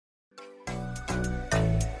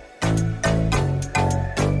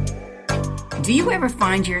Do you ever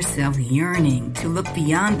find yourself yearning to look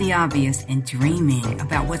beyond the obvious and dreaming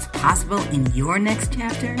about what's possible in your next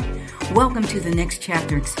chapter? Welcome to the Next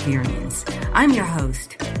Chapter Experience. I'm your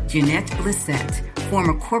host, Jeanette Blissett,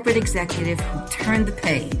 former corporate executive who turned the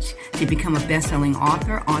page to become a best-selling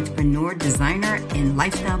author, entrepreneur, designer, and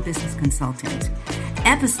lifestyle business consultant.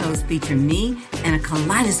 Episodes feature me and a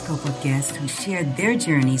kaleidoscope of guests who share their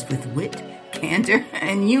journeys with wit, candor,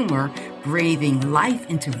 and humor, breathing life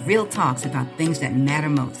into real talks about things that matter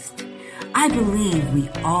most. I believe we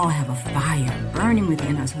all have a fire burning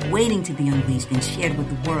within us, waiting to be unleashed and shared with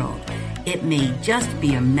the world. It may just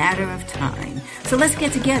be a matter of time. So let's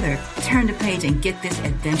get together, turn the page, and get this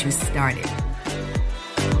adventure started.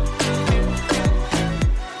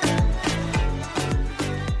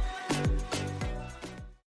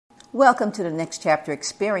 Welcome to the Next Chapter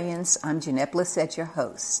Experience. I'm Jeanette Blissett, your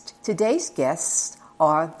host. Today's guests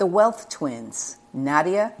are the Wealth Twins,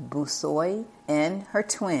 Nadia Busseuil and her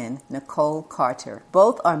twin, Nicole Carter.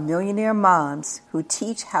 Both are millionaire moms who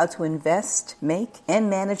teach how to invest, make, and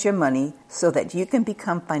manage your money so that you can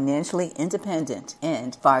become financially independent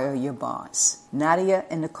and fire your boss. Nadia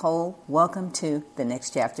and Nicole, welcome to the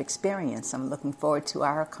Next Chapter Experience. I'm looking forward to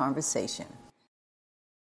our conversation.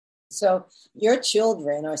 So your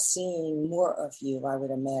children are seeing more of you, I would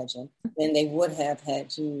imagine, than they would have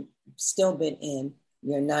had you still been in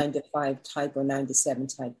your 9-to-5 type or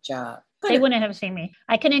 9-to-7 type job. They wouldn't have seen me.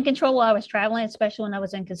 I couldn't control while I was traveling, especially when I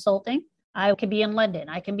was in consulting. I could be in London.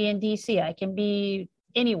 I can be in DC. I can be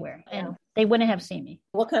anywhere. And they wouldn't have seen me.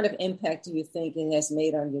 What kind of impact do you think it has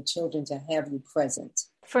made on your children to have you present?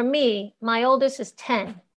 For me, my oldest is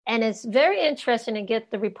 10. And it's very interesting to get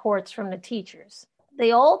the reports from the teachers. They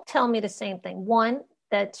all tell me the same thing. One,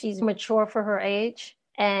 that she's mature for her age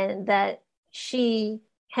and that she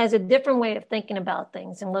has a different way of thinking about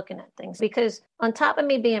things and looking at things. Because on top of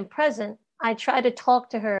me being present, I try to talk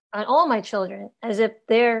to her and all my children as if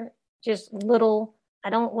they're just little, I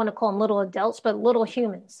don't want to call them little adults, but little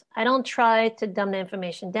humans. I don't try to dumb the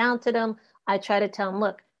information down to them. I try to tell them,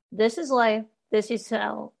 look, this is life. This is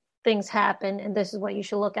how things happen. And this is what you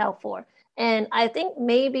should look out for. And I think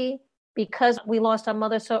maybe because we lost our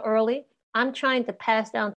mother so early, I'm trying to pass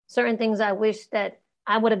down certain things I wish that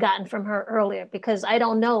I would have gotten from her earlier because I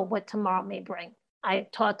don't know what tomorrow may bring. I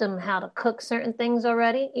taught them how to cook certain things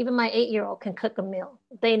already. Even my 8-year-old can cook a meal.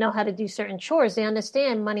 They know how to do certain chores. They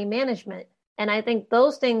understand money management. And I think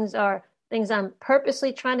those things are things I'm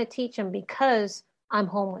purposely trying to teach them because I'm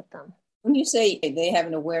home with them. When you say they have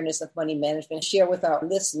an awareness of money management, share with our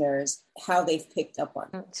listeners how they've picked up on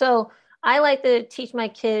it. So I like to teach my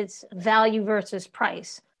kids value versus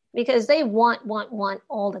price because they want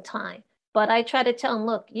all the time. But I try to tell them,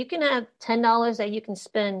 look, you can have $10 that you can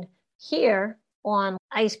spend here on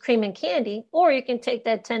ice cream and candy, or you can take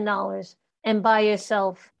that $10 and buy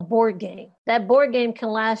yourself a board game. That board game can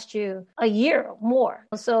last you a year or more.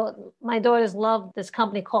 So my daughters love this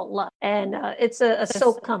company called Luck, and it's a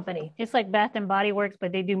soap company. It's like Bath and Body Works,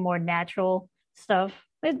 but they do more natural stuff.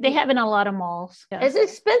 They have it in a lot of malls. Yeah. It's an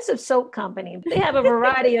expensive soap company. They have a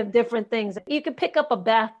variety of different things. You can pick up a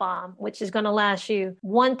bath bomb, which is going to last you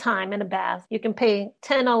one time in a bath. You can pay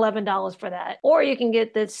 $10 or $11 for that. Or you can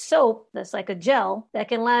get this soap that's like a gel that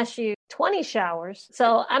can last you 20 showers.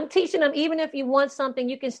 So I'm teaching them, even if you want something,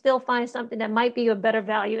 you can still find something that might be a better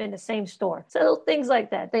value in the same store. So things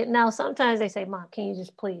like that. Now, sometimes they say, Mom, can you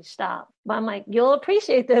just please stop? But I'm like, you'll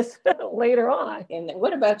appreciate this later on. And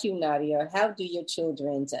what about you, Nadia? How do your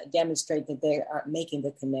children demonstrate that they are making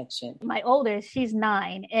the connection? My oldest, she's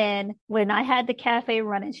 9. And when I had the cafe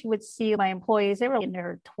running, she would see my employees, they were in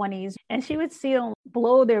their 20s, and she would see them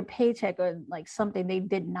blow their paycheck on like something they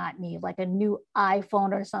did not need, like a new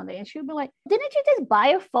iPhone or something. And she would be like, didn't you just buy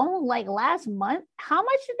a phone like last month? How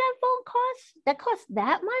much did that phone cost? That cost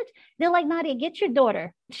that much? They're like, Nadia, get your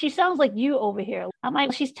daughter. She sounds like you over here. I'm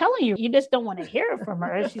like, she's telling you, you just don't want to hear it from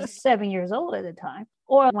her. She's 7 years old at the time.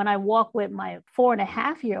 Or when I walk with my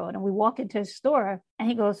 4.5-year-old and we walk into a store and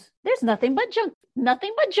he goes, there's nothing but junk,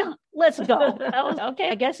 nothing but junk. Let's go. I was okay.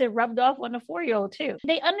 I guess it rubbed off on the 4-year-old too.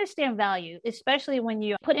 They understand value, especially when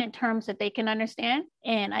you put it in terms that they can understand.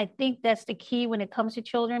 And I think that's the key when it comes to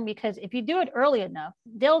children, because if you do it early enough,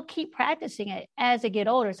 they'll keep practicing it as they get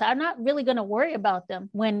older. So I'm not really going to worry about them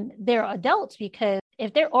when they're adults, because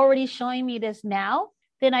if they're already showing me this now,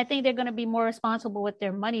 then I think they're going to be more responsible with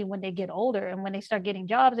their money when they get older. And when they start getting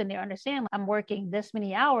jobs and they understand I'm working this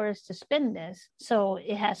many hours to spend this, so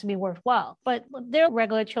it has to be worthwhile. But they're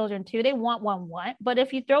regular children too. They want. But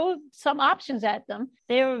if you throw some options at them,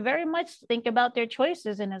 they very much think about their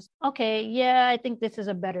choices and it's, okay, yeah, I think this is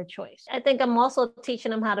a better choice. I think I'm also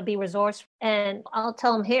teaching them how to be resourceful. And I'll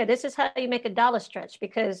tell them, here, this is how you make a dollar stretch,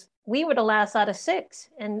 because we were the last out of 6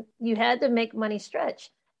 and you had to make money stretch.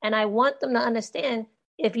 And I want them to understand,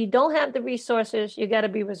 if you don't have the resources, you got to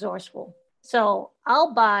be resourceful. So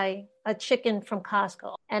I'll buy a chicken from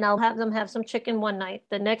Costco and I'll have them have some chicken one night.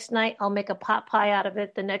 The next night, I'll make a pot pie out of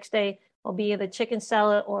it. The next day, will be either chicken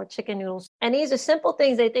salad or chicken noodles. And these are simple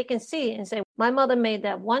things that they can see and say, my mother made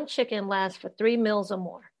that one chicken last for 3 meals or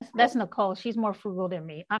more. That's Nicole. She's more frugal than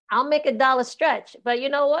me. I'll make a dollar stretch, but you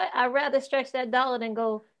know what? I'd rather stretch that dollar than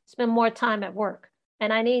go spend more time at work.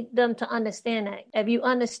 And I need them to understand that. If you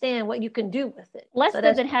understand what you can do with it. Less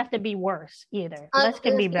doesn't have to be worse either. Less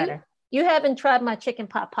can be better. You haven't tried my chicken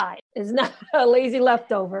pot pie. It's not a lazy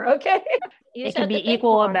leftover, okay? It can be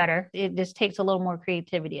equal or better. It just takes a little more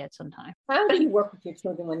creativity at some time. How do you work with your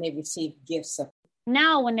children when they receive gifts?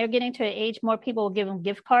 Now, when they're getting to an age, more people will give them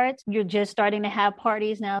gift cards. You're just starting to have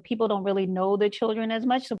parties now. People don't really know the children as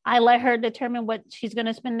much. So I let her determine what she's going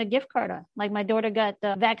to spend the gift card on. Like my daughter got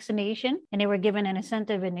the vaccination and they were given an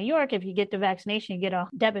incentive in New York. If you get the vaccination, you get a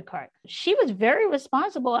debit card. She was very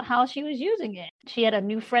responsible at how she was using it. She had a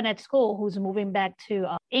new friend at school who's moving back to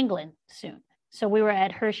England soon. So we were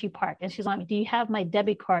at Hershey Park and she's like, do you have my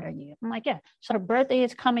debit card on you? I'm like, yeah. So her birthday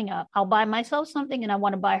is coming up. I'll buy myself something and I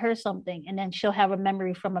want to buy her something. And then she'll have a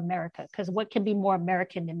memory from America. Because what can be more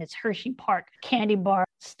American than this Hershey Park candy bar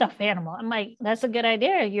stuffed animal? I'm like, that's a good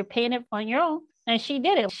idea. You're paying it on your own. And she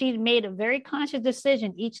did it. She made a very conscious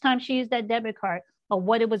decision each time she used that debit card of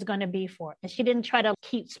what it was going to be for. And she didn't try to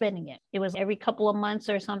keep spending it. It was every couple of months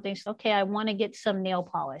or something. So, okay, I want to get some nail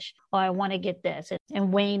polish or I want to get this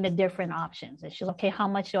and weighing the different options. And she's okay, how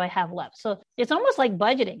much do I have left? So it's almost like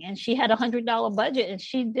budgeting. And she had $100 budget and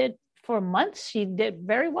she did for months. She did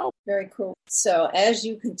very well. Very cool. So as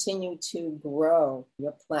you continue to grow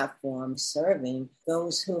your platform, serving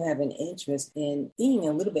those who have an interest in being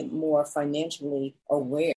a little bit more financially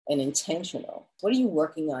aware and intentional, what are you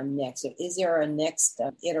working on next? Is there a next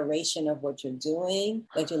iteration of what you're doing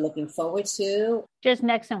that you're looking forward to? Just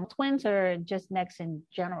Next in Twins or just Next in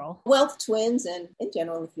general? Wealth Twins and in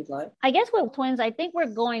general, if you'd like. I guess with Twins, I think we're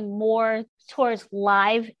going more towards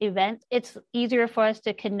live events. It's easier for us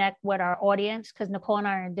to connect with our audience because Nicole and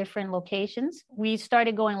I are in different locations. We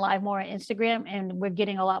started going live more on Instagram and we're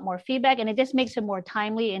getting a lot more feedback and it just makes it more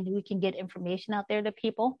timely and we can get information out there to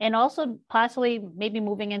people. And also possibly maybe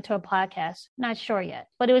moving into a podcast. Not sure yet,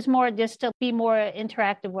 but it was more just to be more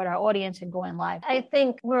interactive with our audience and going live. I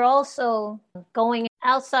think we're also going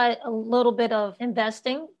outside a little bit of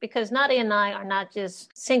investing because Nadia and I are not just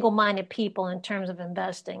single-minded people in terms of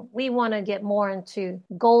investing. We want to get more into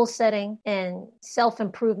goal setting and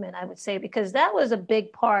self-improvement, I would say, because that was a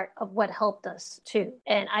big part of what helped us too.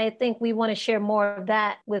 And I think we want to share more of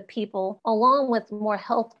that with people along with more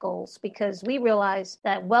health goals because we realize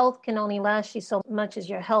that wealth can only last you so much as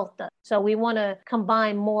your health does. So we want to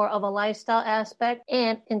combine more of a lifestyle aspect.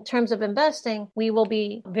 And in terms of investing, we will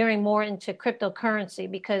be veering more into cryptocurrency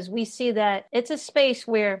because we see that it's a space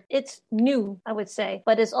where it's new, I would say,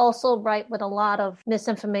 but it's also ripe with a lot of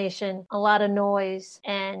misinformation, a lot of noise.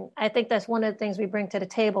 And I think that's one of the things we bring to the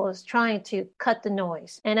table is trying to cut the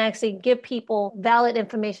noise and actually give people valid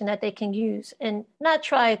information that they can use and not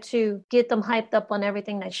try to get them hyped up on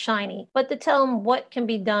everything that's shiny, but to tell them what can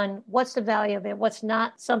be done, what's the value of it, what's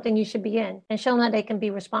not something you should be in, and show them that they can be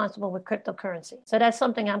responsible with cryptocurrency. So that's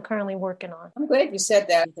something I'm currently working on. I'm glad you said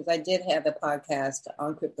that because I did have a podcast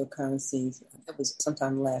on cryptocurrencies. It was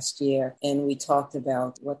sometime last year, and we talked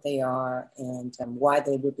about what they are and why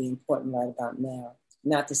they would be important right about now.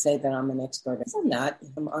 Not to say that I'm an expert. I'm not.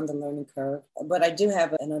 I'm on the learning curve. But I do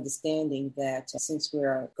have an understanding that since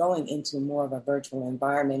we're going into more of a virtual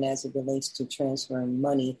environment as it relates to transferring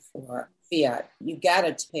money or fiat, you got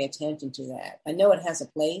to pay attention to that. I know it has a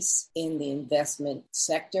place in the investment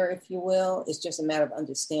sector, if you will. It's just a matter of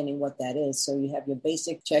understanding what that is. So you have your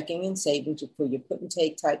basic checking and savings for your put and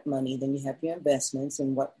take type money. Then you have your investments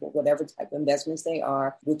and whatever type of investments they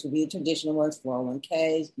are, which will be the traditional ones,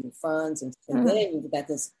 401ks, your funds. And then you've got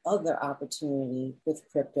this other opportunity with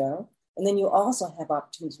crypto. And then you also have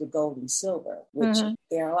opportunities with gold and silver, which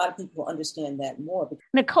there are a lot of people who understand that more.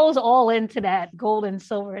 Nicole's all into that gold and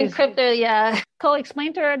silver. In crypto, yeah. Nicole,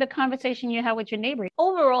 explain to her the conversation you had with your neighbor.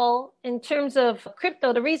 Overall, in terms of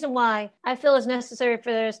crypto, the reason why I feel it's necessary for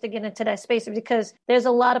us to get into that space is because there's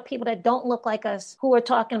a lot of people that don't look like us who are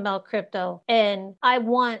talking about crypto. And I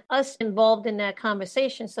want us involved in that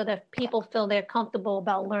conversation so that people feel they're comfortable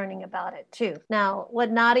about learning about it too. Now,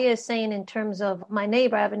 what Nadia is saying in terms of my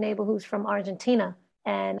neighbor, I have a neighbor who's from Argentina,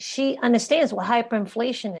 and she understands what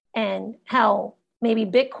hyperinflation is and how maybe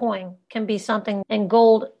Bitcoin can be something, and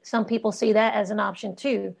gold, some people see that as an option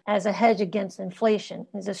too, as a hedge against inflation,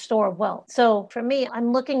 as a store of wealth. So for me,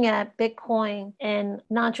 I'm looking at Bitcoin and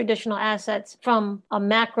non-traditional assets from a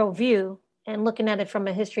macro view and looking at it from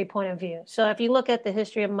a history point of view. So if you look at the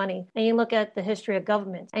history of money and you look at the history of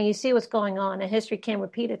government and you see what's going on and history can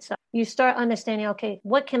repeat itself, you start understanding, okay,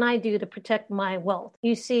 what can I do to protect my wealth?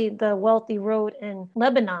 You see the wealthy road in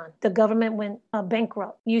Lebanon, the government went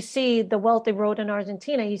bankrupt. You see the wealthy road in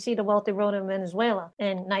Argentina. You see the wealthy road in Venezuela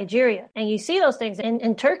and Nigeria. And you see those things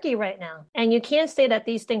in Turkey right now. And you can't say that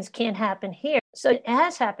these things can't happen here. So it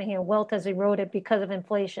has happened here. Wealth has eroded because of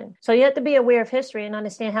inflation. So you have to be aware of history and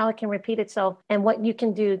understand how it can repeat itself and what you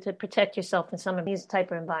can do to protect yourself in some of these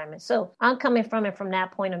type of environments. So I'm coming from it from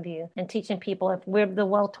that point of view and teaching people, if we're the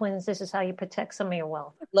wealth twins, this is how you protect some of your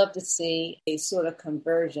wealth. I'd love to see a sort of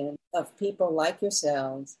conversion of people like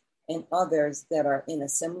yourselves and others that are in a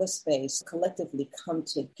similar space collectively come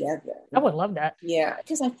together. I would love that. Yeah,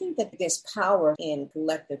 because I think that there's power in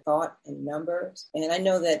collective thought and numbers. And I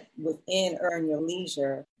know that within Earn Your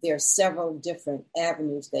Leisure, there are several different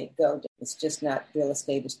avenues they go to. It's just not real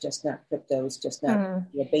estate. It's just not crypto. It's just not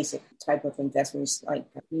your basic type of investments like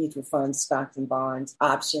mutual funds, stocks and bonds,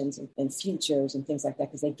 options and futures and things like that,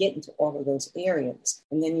 because they get into all of those areas.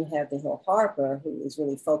 And then you have the Hill Harper, who is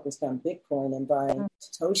really focused on Bitcoin and buying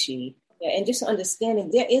Satoshi. Yeah, and just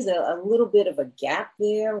understanding there is a little bit of a gap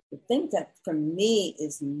there. The thing that for me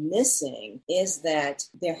is missing is that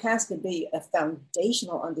there has to be a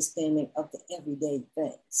foundational understanding of the everyday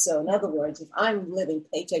thing. So in other words, if I'm living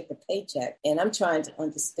paycheck to paycheck and I'm trying to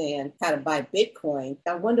understand how to buy Bitcoin,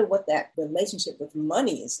 I wonder what that relationship with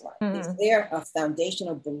money is like. Is there a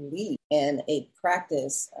foundational belief and a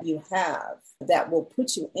practice you have that will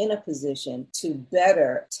put you in a position to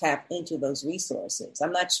better tap into those resources?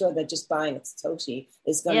 I'm not sure that just buying a Satoshi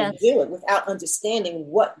is going to do it without understanding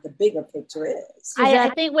what the bigger picture is. I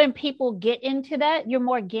think when people get into that, you're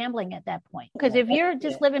more gambling at that point. Because if you're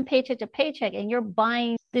just living paycheck to paycheck and you're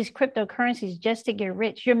buying these cryptocurrencies just to get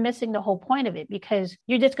rich, you're missing the whole point of it, because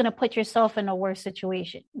you're just going to put yourself in a worse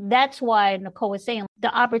situation. That's why Nicole was saying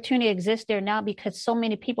the opportunity exists there now, because so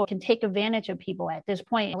many people can take advantage of people at this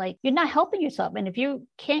point. Like, you're not helping yourself. And if you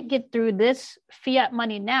can't get through this fiat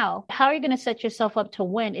money now, how are you going to set yourself up to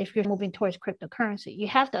win if you're moving towards cryptocurrency? You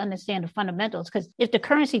have to understand the fundamentals, because if the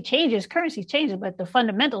currency changes, but the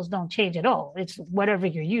fundamentals don't change at all. It's whatever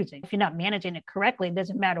you're using. If you're not managing it correctly, it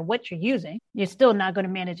doesn't matter what you're using. You're still not going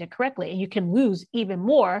to manage it correctly. And you can lose even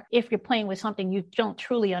more if you're playing with something you don't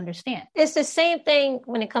truly understand. It's the same thing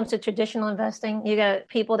when it comes to traditional investing. You got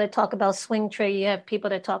people that talk about swing trade. You have people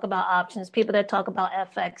that talk about options, people that talk about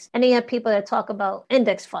FX, and then you have people that talk about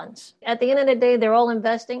index funds. At the end of the day, they're all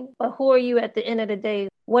investing, but who are you at the end of the day?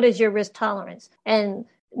 What is your risk tolerance? And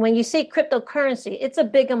when you say cryptocurrency, it's a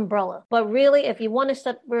big umbrella. But really, if you want to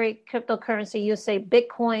separate cryptocurrency, you say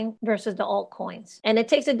Bitcoin versus the altcoins. And it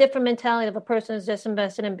takes a different mentality if a person is just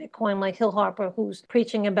invested in Bitcoin, like Hill Harper, who's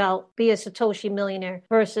preaching about be a Satoshi millionaire,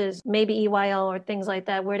 versus maybe EYL or things like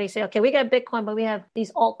that, where they say, okay, we got Bitcoin, but we have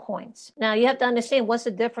these altcoins. Now, you have to understand what's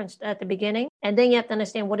the difference at the beginning. And then you have to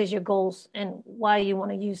understand what is your goals and why you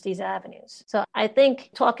want to use these avenues. So I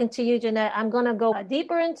think talking to you, Jeanette, I'm going to go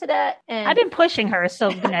deeper into that. And I've been pushing her.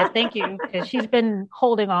 So Jeanette, thank you, because she's been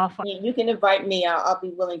holding off. You can invite me. I'll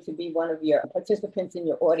be willing to be one of your participants in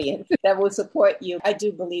your audience that will support you. I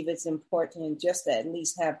do believe it's important just to at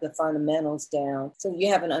least have the fundamentals down so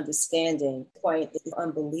you have an understanding. It's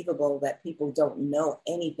unbelievable that people don't know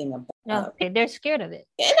anything about it. No, they're scared of it.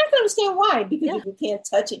 And I can understand why, because you can't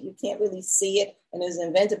touch it, you can't really see it, and it was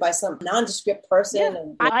invented by some nondescript person. Yeah.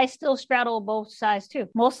 And I still straddle both sides too.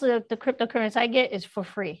 Most of the cryptocurrency I get is for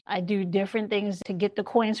free. I do different things to get the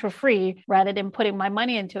coins for free rather than putting my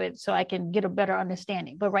money into it so I can get a better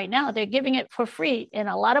understanding. But right now they're giving it for free. In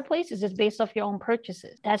a lot of places, it's based off your own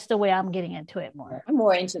purchases. That's the way I'm getting into it more. I'm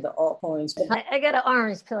more into the altcoins. I got an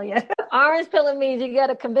orange pill. Yeah. Orange pilling means you got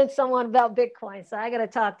to convince someone about Bitcoin. So I got to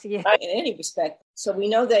talk to you. in any respect. So we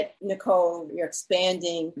know that, Nicole, you're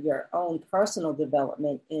expanding your own personal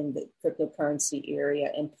development in the cryptocurrency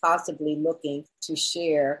area and possibly looking to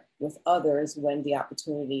share with others when the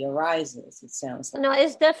opportunity arises, it sounds like. No,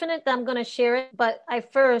 it's definite that I'm going to share it. But I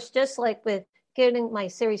first, just like with getting my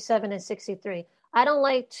Series 7 and 63, I don't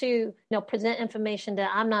like to, present information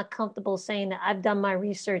that I'm not comfortable saying that I've done my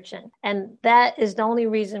research in. And that is the only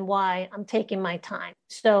reason why I'm taking my time.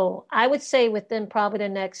 So I would say within probably the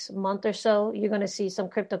next month or so, you're going to see some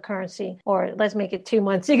cryptocurrency, or let's make it 2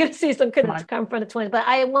 months. You're going to see some cryptocurrency come from the twins. But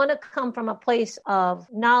I want to come from a place of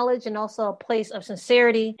knowledge and also a place of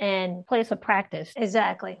sincerity and place of practice.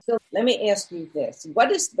 Exactly. So let me ask you this.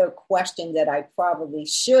 What is the question that I probably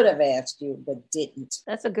should have asked you but didn't?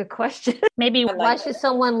 That's a good question. Maybe why should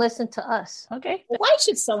someone listen to us? Okay. Why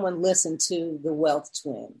should someone listen to the Wealth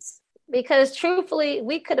Twins? Because truthfully,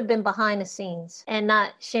 we could have been behind the scenes and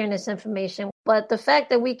not sharing this information. But the fact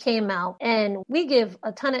that we came out and we give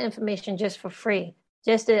a ton of information just for free,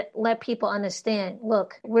 just to let people understand,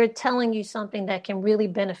 look, we're telling you something that can really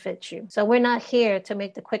benefit you. So we're not here to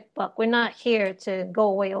make the quick buck. We're not here to go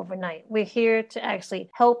away overnight. We're here to actually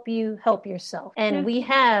help you help yourself. And we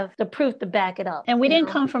have the proof to back it up. And we didn't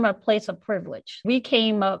come from a place of privilege. We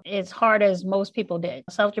came up as hard as most people did.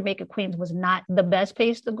 South Jamaica, Queens was not the best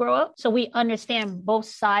place to grow up. So we understand both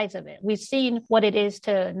sides of it. We've seen what it is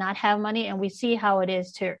to not have money, and we see how it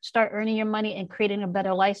is to start earning your money and creating a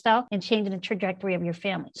better lifestyle and changing the trajectory of your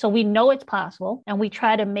family. So we know it's possible, and we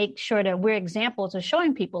try to make sure that we're examples of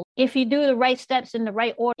showing people if you do the right steps in the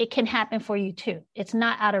right order, it can happen for you too. It's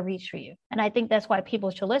not out of reach for you. And I think that's why people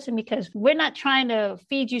should listen, because we're not trying to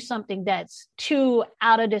feed you something that's too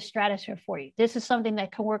out of the stratosphere for you. This is something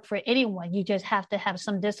that can work for anyone. You just have to have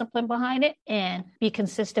some discipline behind it and be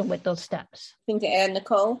consistent with those steps. Anything to add,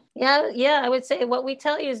 Nicole? Yeah, I would say what we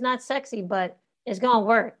tell you is not sexy, but it's going to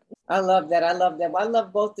work. I love that. Well, I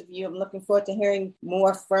love both of you. I'm looking forward to hearing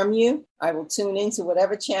more from you. I will tune into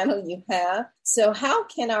whatever channel you have. So how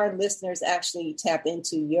can our listeners actually tap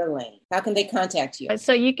into your lane? How can they contact you?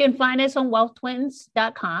 So you can find us on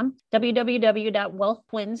wealthtwins.com,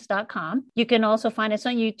 www.wealthtwins.com. You can also find us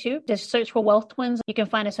on YouTube. Just search for Wealth Twins. You can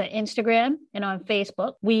find us on Instagram and on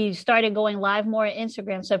Facebook. We started going live more on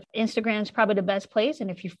Instagram. So Instagram is probably the best place.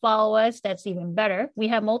 And if you follow us, that's even better. We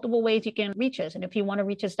have multiple ways you can reach us. And if you want to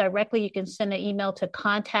reach us directly, you can send an email to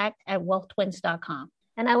contact@wealthtwins.com.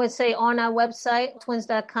 And I would say on our website,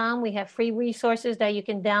 twins.com, we have free resources that you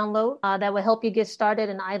can download that will help you get started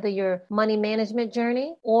in either your money management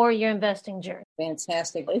journey or your investing journey.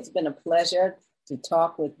 Fantastic. It's been a pleasure to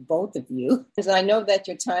talk with both of you, because I know that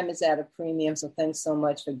your time is at a premium. So thanks so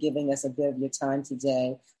much for giving us a bit of your time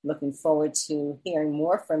today. Looking forward to hearing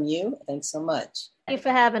more from you. Thanks so much. Thank you for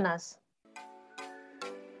having us.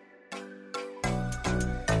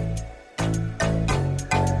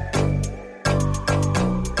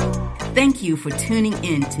 Thank you for tuning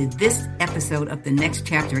in to this episode of the Next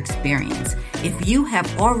Chapter Experience. If you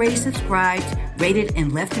have already subscribed, rated,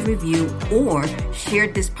 and left a review, or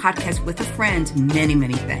shared this podcast with a friend, many,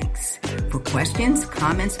 many thanks. For questions,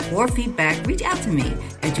 comments, or feedback, reach out to me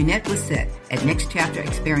at Jeanette Blissett at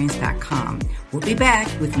nextchapterexperience.com. We'll be back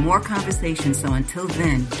with more conversations, so until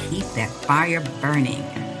then, keep that fire burning.